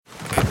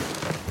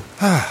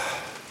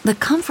The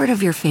comfort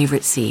of your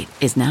favorite seat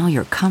is now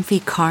your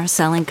comfy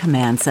car-selling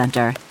command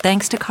center,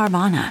 thanks to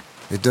Carvana.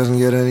 It doesn't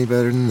get any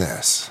better than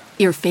this.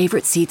 Your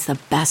favorite seat's the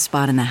best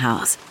spot in the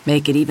house.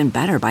 Make it even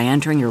better by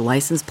entering your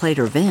license plate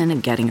or VIN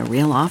and getting a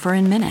real offer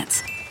in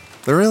minutes.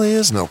 There really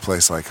is no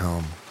place like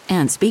home.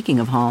 And speaking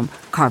of home,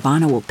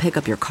 Carvana will pick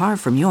up your car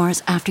from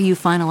yours after you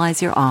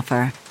finalize your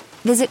offer.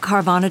 Visit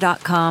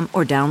Carvana.com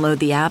or download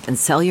the app and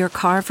sell your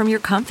car from your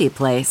comfy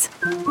place.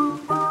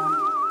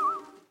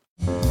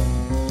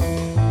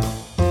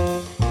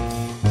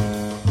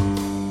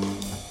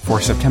 For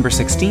September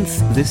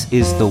 16th, this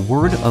is the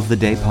Word of the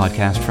Day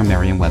podcast from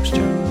Merriam-Webster.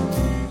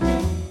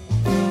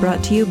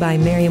 Brought to you by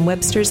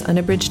Merriam-Webster's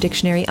Unabridged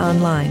Dictionary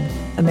Online,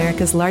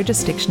 America's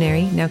largest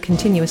dictionary, now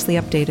continuously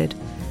updated.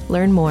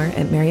 Learn more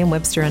at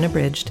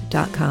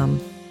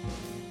merriam-websterunabridged.com.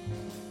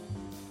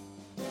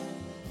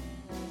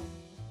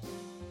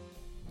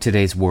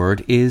 Today's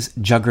word is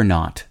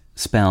juggernaut,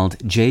 spelled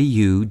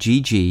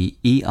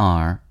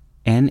Juggernaut.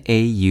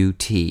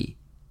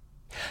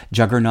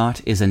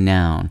 Juggernaut is a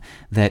noun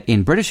that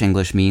in British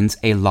English means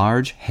a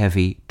large,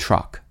 heavy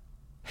truck.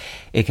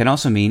 It can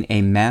also mean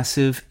a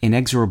massive,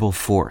 inexorable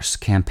force,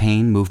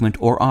 campaign, movement,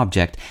 or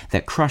object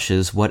that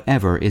crushes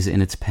whatever is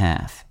in its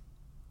path.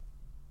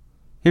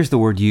 Here's the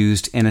word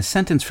used in a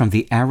sentence from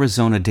the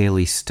Arizona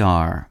Daily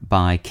Star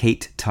by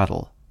Kate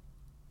Tuttle.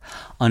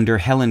 Under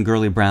Helen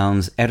Gurley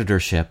Brown's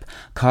editorship,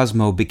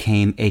 Cosmo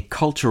became a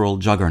cultural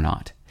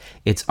juggernaut.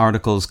 Its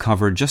articles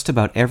covered just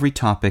about every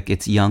topic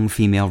its young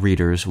female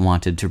readers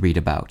wanted to read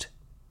about.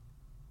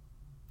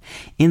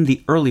 In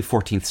the early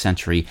 14th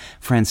century,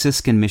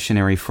 Franciscan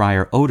missionary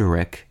Friar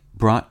Odoric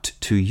brought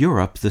to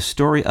Europe the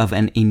story of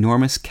an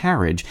enormous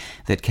carriage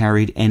that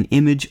carried an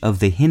image of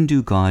the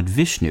Hindu god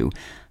Vishnu,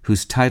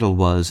 whose title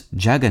was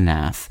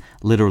Jagannath,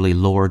 literally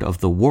Lord of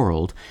the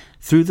World,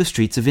 through the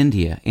streets of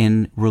India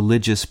in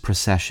religious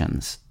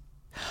processions.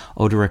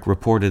 Odoric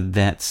reported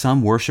that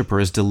some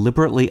worshippers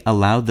deliberately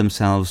allowed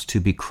themselves to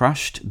be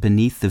crushed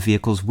beneath the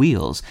vehicle's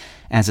wheels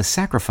as a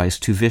sacrifice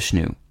to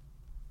Vishnu.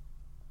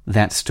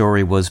 That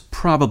story was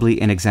probably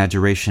an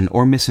exaggeration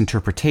or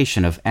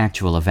misinterpretation of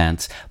actual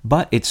events,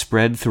 but it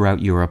spread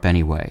throughout Europe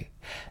anyway.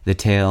 The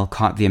tale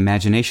caught the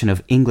imagination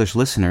of English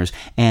listeners,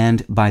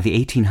 and by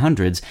the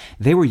 1800s,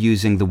 they were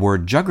using the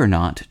word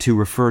juggernaut to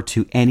refer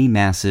to any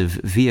massive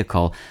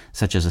vehicle,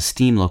 such as a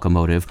steam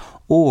locomotive,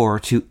 or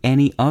to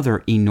any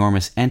other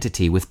enormous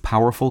entity with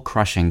powerful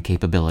crushing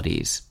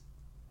capabilities.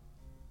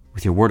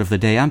 With your word of the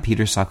day, I'm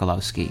Peter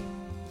Sokolowski.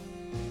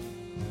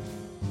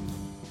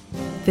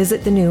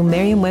 Visit the new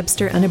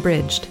Merriam-Webster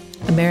Unabridged,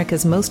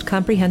 America's most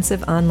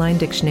comprehensive online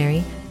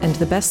dictionary and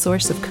the best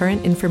source of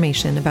current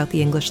information about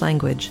the English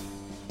language.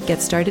 Get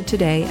started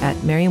today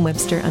at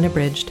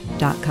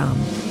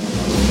merriam-websterunabridged.com.